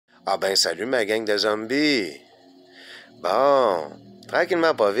Ah ben salut ma gang de zombies. Bon,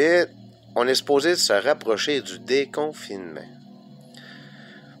 tranquillement pas vite, on est supposé se rapprocher du déconfinement.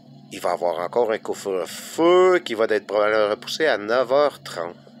 Il va y avoir encore un couvre-feu qui va être probablement repoussé à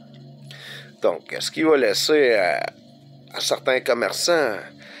 9h30. Donc, ce qui va laisser à certains commerçants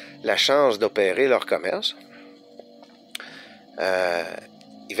la chance d'opérer leur commerce.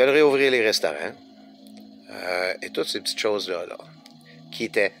 Ils veulent réouvrir les restaurants et toutes ces petites choses-là qui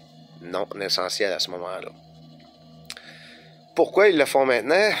étaient non essentielles à ce moment-là. Pourquoi ils le font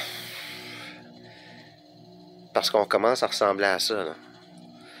maintenant? Parce qu'on commence à ressembler à ça. Là.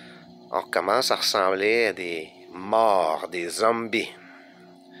 On commence à ressembler à des morts, des zombies.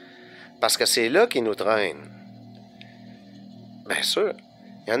 Parce que c'est là qu'ils nous traînent. Bien sûr.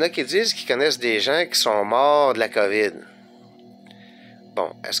 Il y en a qui disent qu'ils connaissent des gens qui sont morts de la COVID.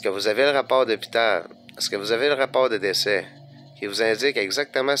 Bon, est-ce que vous avez le rapport d'hôpital? Est-ce que vous avez le rapport de décès qui vous indique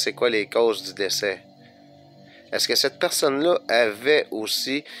exactement c'est quoi les causes du décès? Est-ce que cette personne-là avait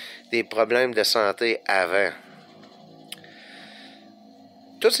aussi des problèmes de santé avant?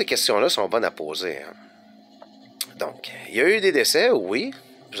 Toutes ces questions-là sont bonnes à poser. Hein? Donc, il y a eu des décès, oui.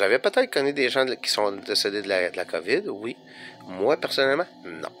 Vous avez peut-être connu des gens qui sont décédés de la COVID, oui. Moi, personnellement,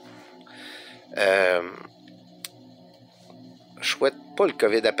 non. Je souhaite pas le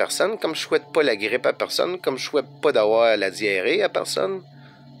COVID à personne, comme je souhaite pas la grippe à personne, comme je souhaite pas d'avoir la diarrhée à personne.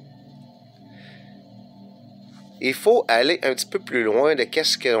 Il faut aller un petit peu plus loin de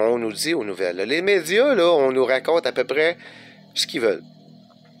qu'est-ce qu'on nous dit aux nouvelles. Les médias, là, on nous raconte à peu près ce qu'ils veulent.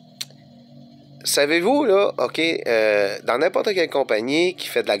 Savez-vous, là, OK, dans n'importe quelle compagnie qui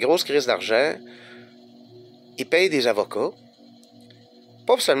fait de la grosse crise d'argent, ils payent des avocats.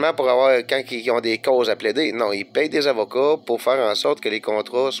 Pas seulement pour avoir, quand ils ont des causes à plaider, non, ils payent des avocats pour faire en sorte que les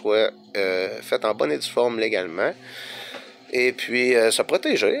contrats soient faits en bonne et due forme légalement. Et puis, se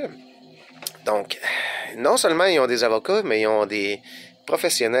protéger. Donc, non seulement ils ont des avocats, mais ils ont des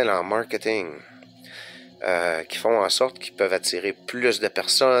professionnels en marketing qui font en sorte qu'ils peuvent attirer plus de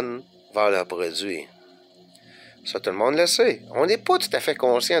personnes vers leurs produits. Ça, tout le monde le sait. On n'est pas tout à fait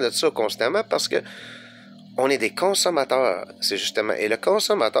conscient de ça constamment parce que on est des consommateurs, c'est justement. Et le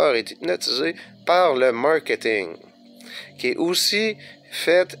consommateur est hypnotisé par le marketing, qui est aussi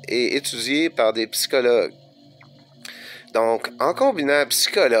fait et étudié par des psychologues. Donc, en combinant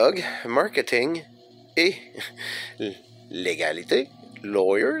psychologue, marketing et légalité,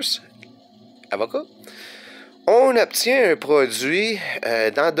 lawyers, avocats, on obtient un produit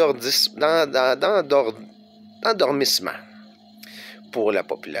d'endormissement pour la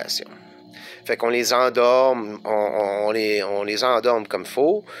population. Fait qu'on les endorme, on les endorme comme il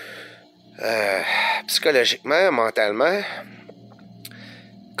faut, psychologiquement, mentalement,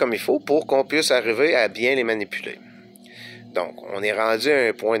 comme il faut, pour qu'on puisse arriver à bien les manipuler. Donc, on est rendu à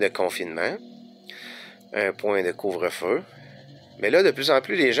un point de confinement, un point de couvre-feu. Mais là, de plus en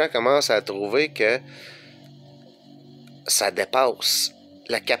plus, les gens commencent à trouver que ça dépasse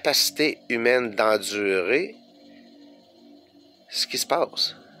la capacité humaine d'endurer ce qui se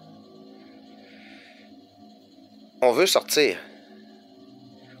passe. On veut sortir.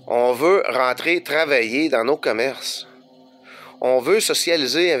 On veut rentrer travailler dans nos commerces. On veut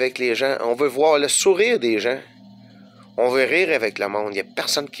socialiser avec les gens. On veut voir le sourire des gens. On veut rire avec le monde. Il n'y a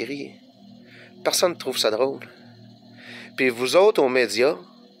personne qui rit. Personne ne trouve ça drôle. Puis vous autres, aux médias,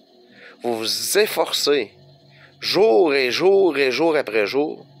 vous vous efforcez, jour et jour et jour après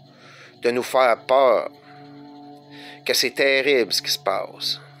jour, de nous faire peur. Que c'est terrible ce qui se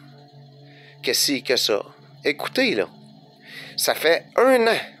passe. Que ci, que ça. Écoutez, là, ça fait 1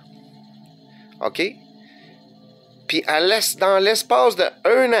 an, OK? Puis dans l'espace de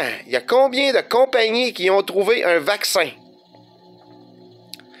 1 an, il y a combien de compagnies qui ont trouvé un vaccin?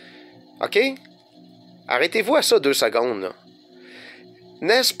 OK? Arrêtez-vous à ça 2 secondes, là.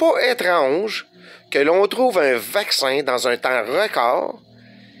 N'est-ce pas étrange que l'on trouve un vaccin dans un temps record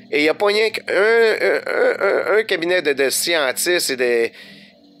et il n'y a pas rien qu'un cabinet de scientifiques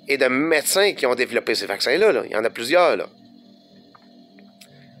et de médecins qui ont développé ces vaccins-là. Là. Il y en a plusieurs. Là.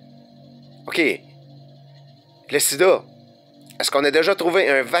 OK. Le sida. Est-ce qu'on a déjà trouvé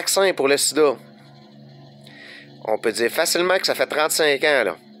un vaccin pour le sida? On peut dire facilement que ça fait 35 ans.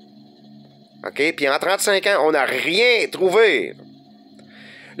 Là. OK? Puis en 35 ans, on n'a rien trouvé.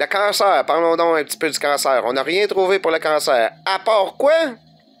 Le cancer, parlons donc un petit peu du cancer. On n'a rien trouvé pour le cancer. À part quoi?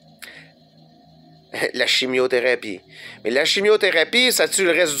 La chimiothérapie. Mais la chimiothérapie, ça tue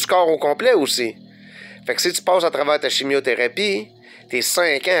le reste du corps au complet aussi. Fait que si tu passes à travers ta chimiothérapie, t'es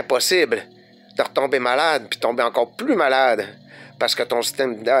 5 ans possible de retomber malade, puis tomber encore plus malade, parce que ton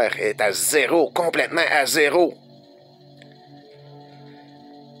système immunitaire est à zéro, complètement à zéro.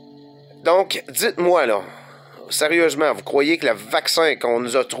 Donc, dites-moi, là, sérieusement, vous croyez que le vaccin qu'on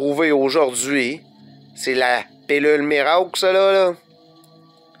nous a trouvé aujourd'hui, c'est la pilule miracle, ça, là?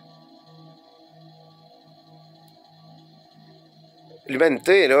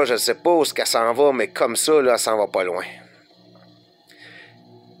 L'humanité, là, je ne sais pas où est-ce qu'elle s'en va, mais comme ça, là, elle s'en va pas loin.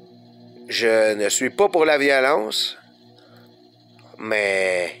 Je ne suis pas pour la violence,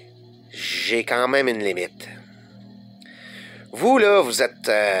 mais j'ai quand même une limite. Vous, là, vous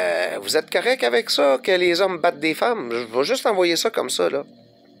êtes correct avec ça, que les hommes battent des femmes? Je vais juste envoyer ça comme ça, là.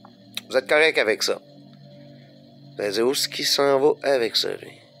 Vous êtes correct avec ça? Vous allez dire, où est-ce qu'il s'en va avec ça,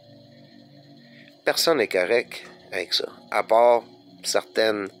 lui? Personne n'est correct avec ça, à part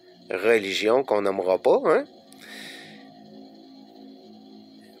certaines religions qu'on nommera pas, hein?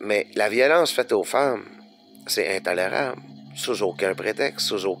 Mais la violence faite aux femmes, c'est intolérable, sous aucun prétexte,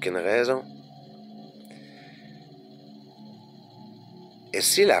 sous aucune raison. Et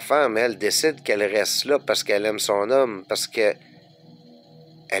si la femme, elle, décide qu'elle reste là parce qu'elle aime son homme, parce que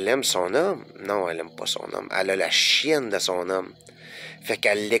elle aime son homme, non, elle aime pas son homme, elle a la chienne de son homme, fait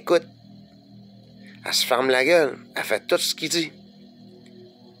qu'elle l'écoute, elle se ferme la gueule, elle fait tout ce qu'il dit.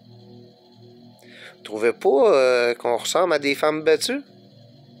 Vous trouvez pas qu'on ressemble à des femmes battues?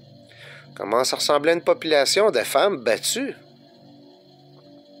 Comment ça ressemblait à une population de femmes battues?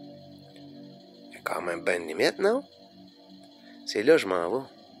 Il y a quand même bien une limite, non? C'est là que je m'en vais.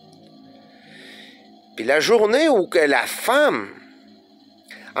 Puis la journée où que la femme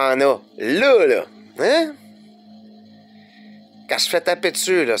en a, là, hein? Qu'elle se fait taper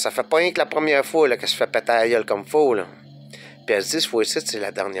dessus, là, ça fait pas rien que la première fois là, qu'elle se fait péter la gueule comme faux, là. Puis elle se dit, ce fois-ci, c'est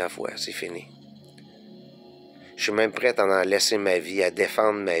la dernière fois, c'est fini. Je suis même prête à en laisser ma vie, à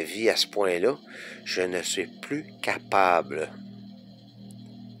défendre ma vie à ce point-là. Je ne suis plus capable.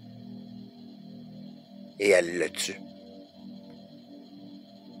 Et elle le tue.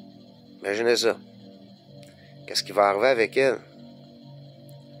 Imaginez ça. Qu'est-ce qui va arriver avec elle?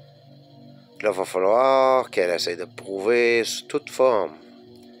 Là, il va falloir qu'elle essaie de prouver sous toute forme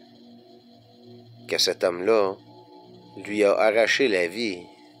que cet homme-là lui a arraché la vie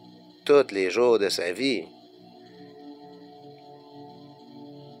tous les jours de sa vie.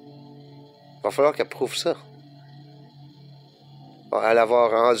 Il va falloir qu'elle prouve ça. Elle va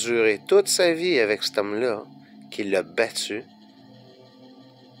avoir enduré toute sa vie avec cet homme-là qui l'a battu.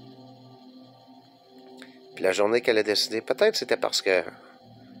 Puis la journée qu'elle a décidé, peut-être c'était parce que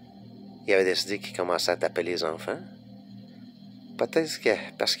il avait décidé qu'il commençait à taper les enfants. Peut-être que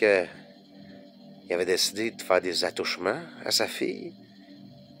parce que il avait décidé de faire des attouchements à sa fille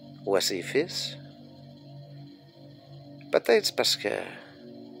ou à ses fils. Peut-être parce que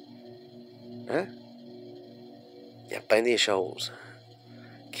hein? Il y a plein des choses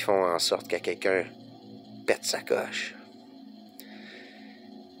qui font en sorte que quelqu'un pète sa coche.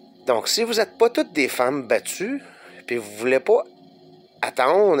 Donc, si vous n'êtes pas toutes des femmes battues, puis vous ne voulez pas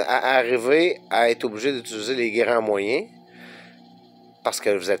attendre à arriver à être obligé d'utiliser les grands moyens, parce que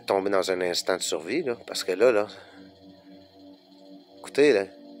vous êtes tombé dans un instant de survie, là, parce que là, écoutez, là,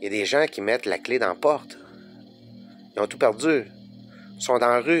 il y a des gens qui mettent la clé dans la porte. Ils ont tout perdu. Ils sont dans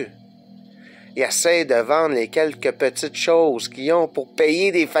la rue. Ils essaient de vendre les quelques petites choses qu'ils ont pour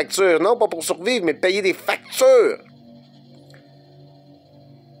payer des factures. Non pas pour survivre, mais payer des factures.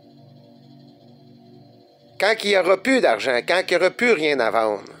 Quand il n'y aura plus d'argent, quand il n'y aura plus rien à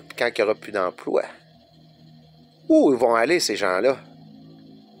vendre, quand il n'y aura plus d'emploi, où ils vont aller ces gens-là?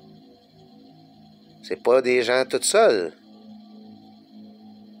 C'est pas des gens tout seuls.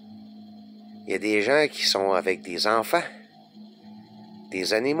 Il y a des gens qui sont avec des enfants,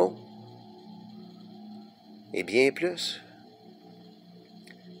 des animaux, et bien plus.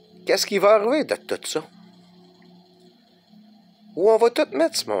 Qu'est-ce qui va arriver de tout ça? Où on va tout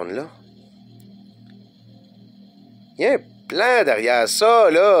mettre ce monde-là? Il y a un plan derrière ça,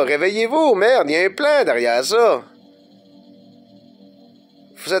 là. Réveillez-vous, merde, il y a un plan derrière ça.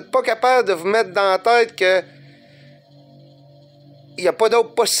 Vous n'êtes pas capable de vous mettre dans la tête que il n'y a pas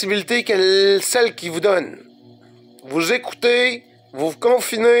d'autre possibilité que celle qui vous donne. Vous écoutez, vous vous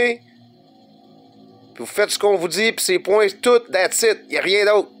confinez, puis vous faites ce qu'on vous dit, puis c'est point, tout, that's it. Il n'y a rien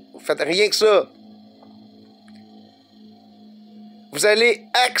d'autre. Vous faites rien que ça. Vous allez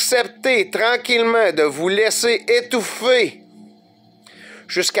accepter tranquillement de vous laisser étouffer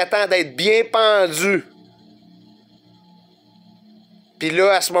jusqu'à temps d'être bien pendu. Puis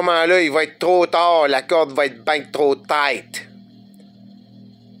là, à ce moment-là, il va être trop tard. La corde va être bien trop tight.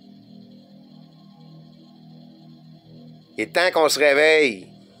 Il est temps qu'on se réveille.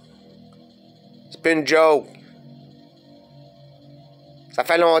 C'est pas une joke. Ça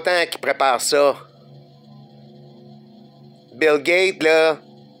fait longtemps qu'il prépare ça. Bill Gates, là,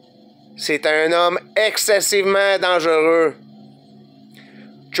 C'est un homme excessivement dangereux.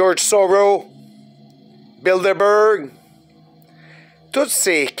 George Soros, Bilderberg, toutes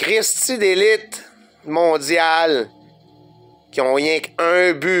ces Christie d'élites mondiales qui ont rien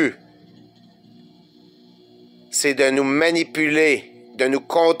qu'un but, c'est de nous manipuler, de nous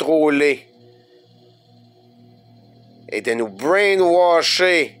contrôler et de nous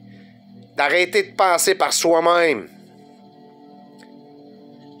brainwasher, d'arrêter de penser par soi-même.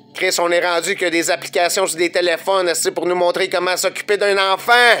 Chris, on est rendu que des applications sur des téléphones, c'est pour nous montrer comment s'occuper d'un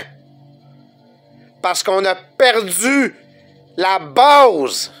enfant. Parce qu'on a perdu la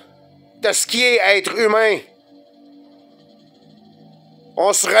base de ce qui est être humain.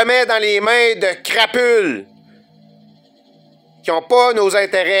 On se remet dans les mains de crapules qui n'ont pas nos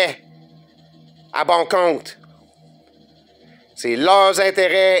intérêts à bon compte. C'est leurs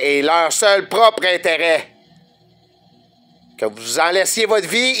intérêts et leur seul propre intérêt. Que vous en laissiez votre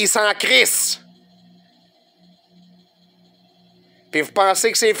vie, ils s'en crissent. Puis vous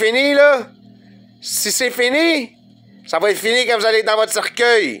pensez que c'est fini, là? Si c'est fini, ça va être fini quand vous allez être dans votre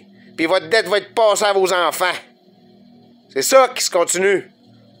cercueil. Puis votre dette va être passée à vos enfants. C'est ça qui se continue.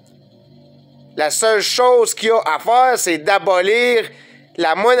 La seule chose qu'il y a à faire, c'est d'abolir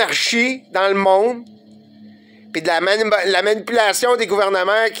la monarchie dans le monde, puis de la manipulation des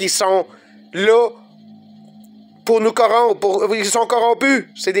gouvernements qui sont là pour nous corrompre. Ils sont corrompus.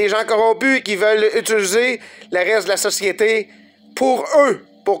 C'est des gens corrompus qui veulent utiliser le reste de la société pour eux,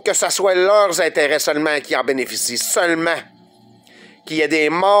 pour que ce soit leurs intérêts seulement qui en bénéficient. Seulement. Qu'il y ait des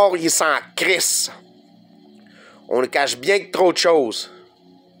morts, ils s'en crissent. On le cache bien que trop de choses.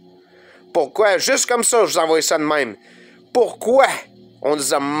 Pourquoi? Juste comme ça, je vous envoie ça de même. Pourquoi on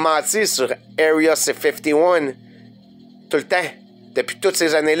nous a menti sur Area 51 tout le temps? Depuis toutes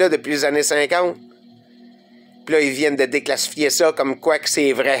ces années-là, depuis les années 50. Puis là, ils viennent de déclassifier ça comme quoi que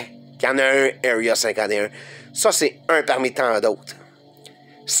c'est vrai qu'il y en a un Area 51. Ça, c'est un parmi tant d'autres.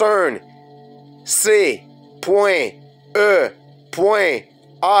 CERN, C.E.R.N.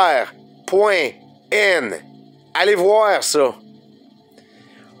 Allez voir ça.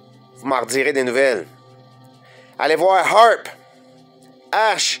 Vous m'en redirez des nouvelles. Allez voir HARP.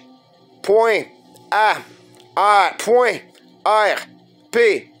 H.A.R.P.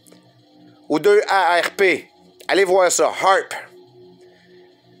 Ou 2-A-R-P. Allez voir ça, HARP.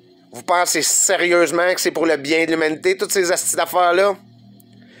 Vous pensez sérieusement que c'est pour le bien de l'humanité, toutes ces astuces d'affaires-là?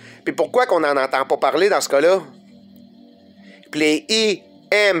 Puis pourquoi qu'on n'en entend pas parler dans ce cas-là? Puis les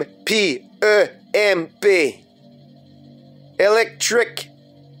I-M-P-E-M-P. Electric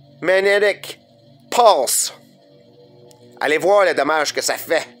Magnetic Pulse. Allez voir le dommage que ça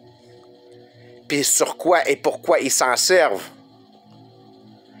fait. Puis sur quoi et pourquoi ils s'en servent.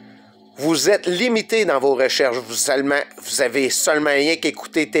 Vous êtes limité dans vos recherches. Vous avez seulement rien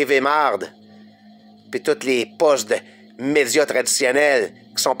qu'écouter TV Marde. Puis tous les postes de médias traditionnels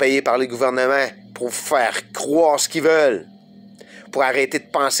qui sont payés par les gouvernements pour vous faire croire ce qu'ils veulent. Pour arrêter de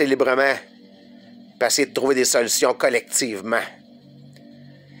penser librement. Puis essayer de trouver des solutions collectivement.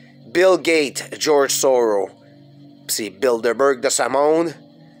 Bill Gates, George Soros, c'est Bilderberg de ce monde,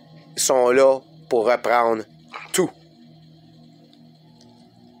 ils sont là pour reprendre tout.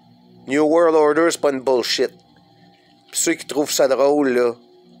 New World Order, c'est pas une bullshit. Puis ceux qui trouvent ça drôle, là,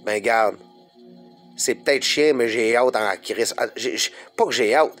 ben garde, c'est peut-être chiant, mais j'ai hâte en crise. Pas que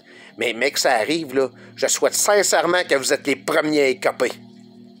j'ai hâte, mais mec, ça arrive, là, je souhaite sincèrement que vous êtes les premiers à écoper.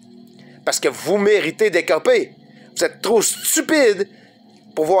 Parce que vous méritez d'écoper. Vous êtes trop stupides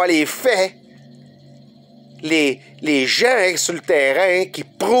pour voir les faits, les gens sur le terrain qui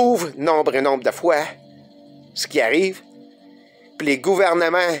prouvent nombre et nombre de fois ce qui arrive, puis les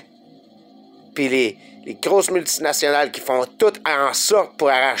gouvernements, puis les grosses multinationales qui font tout en sorte pour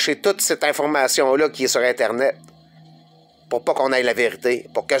arracher toute cette information-là qui est sur Internet, pour pas qu'on ait la vérité,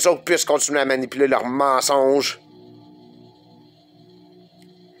 pour qu'eux autres puissent continuer à manipuler leurs mensonges.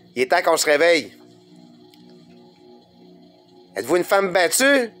 Il est temps qu'on se réveille. Êtes-vous une femme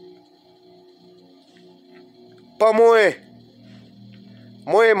battue? Pas moi.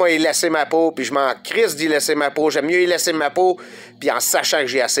 Moi, il laissé ma peau, puis je m'en crisse d'y laisser ma peau. J'aime mieux y laisser ma peau, puis en sachant que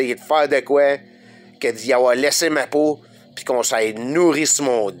j'ai essayé de faire de quoi, que d'y avoir laissé ma peau, puis qu'on s'aille nourrir sur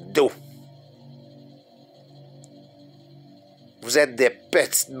mon dos. Vous êtes des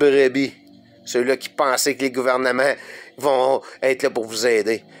petites brebis. Ceux-là qui pensaient que les gouvernements vont être là pour vous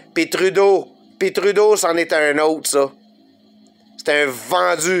aider. Puis Trudeau, c'en est un autre, ça. C'est un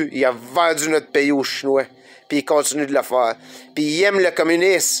vendu. Il a vendu notre pays aux Chinois. Puis il continue de le faire. Puis il aime le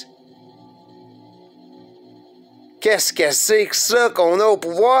communisme. Qu'est-ce que c'est que ça qu'on a au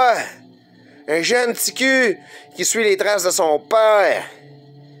pouvoir? Un jeune petit cul qui suit les traces de son père.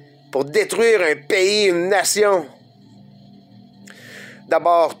 pour détruire un pays, une nation.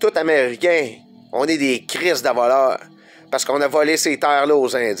 D'abord, tout Américain, on est des crises de voleurs parce qu'on a volé ces terres-là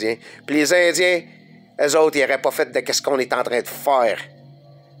aux Indiens. Puis les Indiens, eux autres, ils n'auraient pas fait de ce qu'on est en train de faire.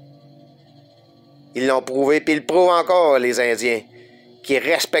 Ils l'ont prouvé, puis ils le prouvent encore, les Indiens, qui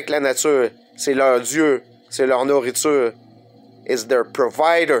respectent la nature. C'est leur Dieu, c'est leur nourriture. It's their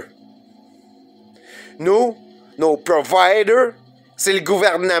provider. Nous, nos providers, c'est le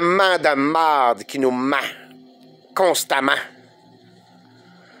gouvernement de marde qui nous ment constamment.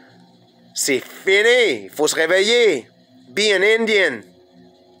 C'est fini, il faut se réveiller. Be an Indian.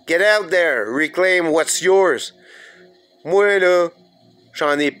 Get out there, reclaim what's yours. Moi, là,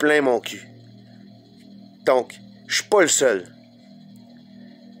 j'en ai plein mon cul. Donc, je suis pas le seul.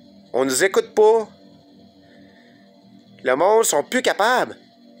 On nous écoute pas. Le monde sont plus capables.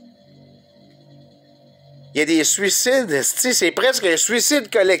 Il y a des suicides, c'est presque un suicide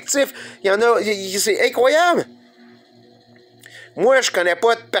collectif. Il y en a, c'est incroyable. Moi, je connais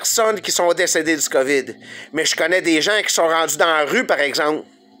pas de personnes qui sont décédées du COVID, mais je connais des gens qui sont rendus dans la rue, par exemple,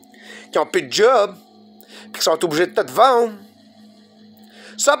 qui ont plus de job, puis qui sont obligés de tout vendre.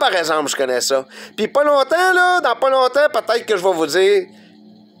 Ça, par exemple, je connais ça. Puis pas longtemps, là, dans pas longtemps, peut-être que je vais vous dire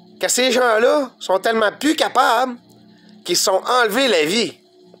que ces gens-là sont tellement plus capables qu'ils se sont enlevés la vie.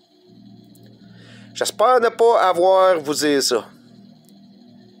 J'espère ne pas avoir vous dire ça.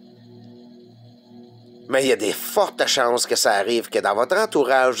 Mais il y a des fortes chances que ça arrive, que dans votre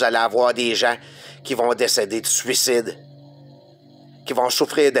entourage, vous allez avoir des gens qui vont décéder de suicide, qui vont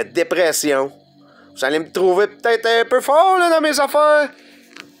souffrir de dépression. Vous allez me trouver peut-être un peu fort là, dans mes affaires,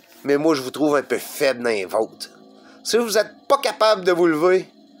 mais moi, je vous trouve un peu faible dans les vôtres. Si vous n'êtes pas capable de vous lever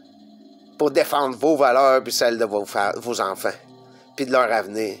pour défendre vos valeurs puis celles de vos enfants, puis de leur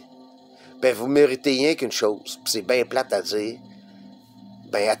avenir, ben vous méritez rien qu'une chose, puis c'est bien plate à dire,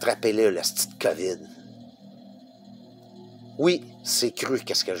 ben attrapez-le, le petit COVID. Oui, c'est cru,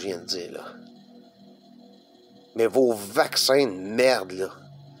 qu'est-ce que je viens de dire, là. Mais vos vaccins de merde, là.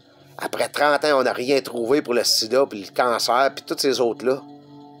 Après 30 ans, on n'a rien trouvé pour le sida, puis le cancer, puis tous ces autres-là.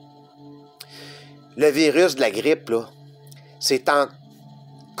 Le virus de la grippe, là, c'est en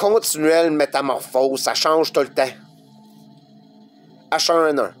continuelle métamorphose, ça change tout le temps.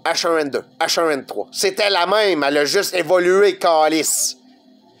 H1N1, H1N2, H1N3. C'était la même, elle a juste évolué, calice.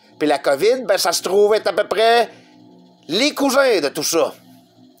 Puis la COVID, ben ça se trouve être à peu près les cousins de tout ça.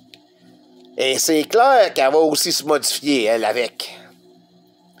 Et c'est clair qu'elle va aussi se modifier, elle, avec.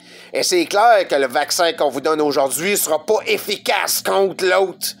 Et c'est clair que le vaccin qu'on vous donne aujourd'hui sera pas efficace contre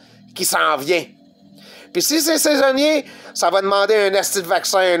l'autre qui s'en vient. Puis si c'est saisonnier, ça va demander un asti de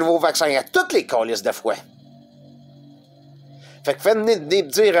vaccin, un nouveau vaccin à toutes les calices de fouet. Fait que faites venir me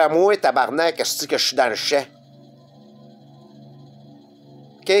dire à moi, tabarnak, que je suis dans le champ.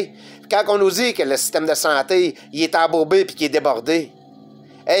 OK? Quand on nous dit que le système de santé, il est embourbé puis qu'il est débordé,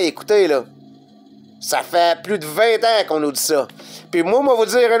 hey, écoutez, là, ça fait plus de 20 ans qu'on nous dit ça. Puis moi, vous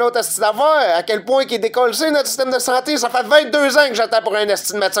dire un autre asti d'affaire, à quel point qu'il est décollé, notre système de santé, ça fait 22 ans que j'attends pour un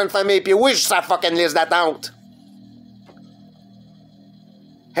asti de médecin de famille, puis oui, je suis sur la fucking liste d'attente.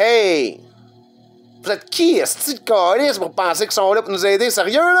 Hey! Vous êtes qui, esti de calice, pour penser qu'ils sont là pour nous aider?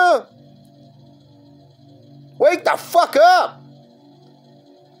 Sérieux, là? Wake the fuck up!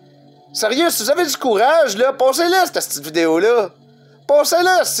 Sérieux, si vous avez du courage, là, passez-la, cette petite vidéo-là.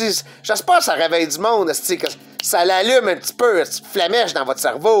 Passez-la, j'espère que ça réveille du monde, esti, que ça l'allume un petit peu, cette flamèche dans votre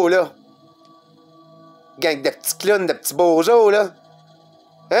cerveau, là. Gang de petits clowns, de petits bozos, là.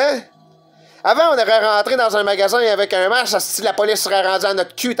 Hein? Avant, on aurait rentré dans un magasin avec un masque, si la police serait rendue à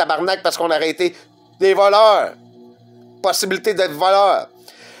notre cul, tabarnak, parce qu'on aurait été des voleurs. Possibilité d'être voleur.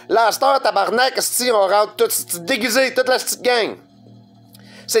 Là, à cette heure, tabarnak, si on rentre tous déguisés, toute la petite gang.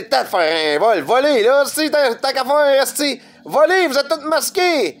 C'est le temps de faire un vol. Voler, là, si tant qu'à faire, esti. Voler, vous êtes tous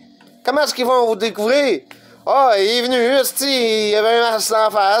masqués. Comment est-ce qu'ils vont vous découvrir? Ah, il est venu, esti, il y avait un masque en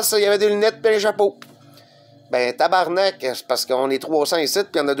face, il y avait des lunettes et un chapeau. Ben, tabarnak, c'est parce qu'on est 300 ici, puis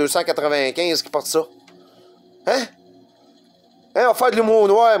il y en a 295 qui portent ça. Hein? Hein, on va faire de l'humour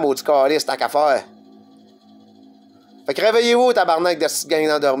noir, maudit calice, tant qu'à faire. Fait que réveillez-vous, tabarnak, de cette gang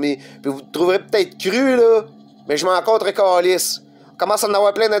endormie. Puis vous trouverez peut-être cru, là, mais je m'en contre calice. On commence à en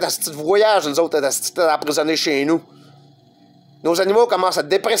avoir plein de petits voyages, nous autres, emprisonnés chez nous. Nos animaux commencent à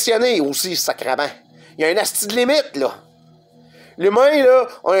dépressionner aussi, sacrément. Il y a un asti de limite, là. L'humain, là,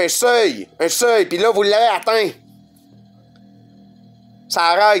 a un seuil, puis là, vous l'avez atteint. Ça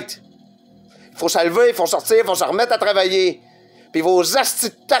arrête. Il faut se lever, il faut sortir, il faut se remettre à travailler. Puis vos astis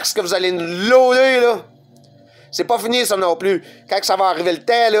de taxes que vous allez nous loader, là, c'est pas fini, ça non plus. Quand ça va arriver le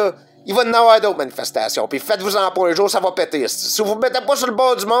temps, là, Il va y en avoir d'autres manifestations. Puis faites-vous-en pas un jour, ça va péter. Si vous ne vous mettez pas sur le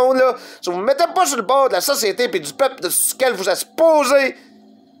bord du monde, là, si vous ne vous mettez pas sur le bord de la société puis du peuple sur lequel vous êtes supposé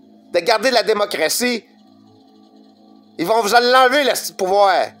de garder la démocratie, ils vont vous enlever le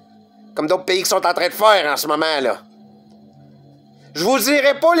pouvoir. Comme d'autres pays qui sont en train de faire en ce moment, là. Je vous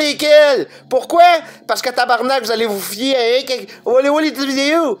dirai pas lesquels. Pourquoi? Parce que tabarnak, vous allez vous fier à allez voir les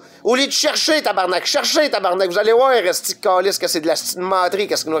vidéos. Au lieu de chercher, tabarnak. Cherchez, tabarnak. Vous allez voir, resti calice, que c'est de la menterie,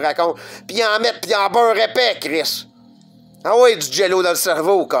 qu'est-ce qu'il nous raconte. Puis en mettre, puis en beurre épais, Chris. Ah ouais, du jello dans le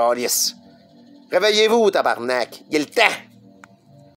cerveau, calice. Réveillez-vous, tabarnak. Il est le temps.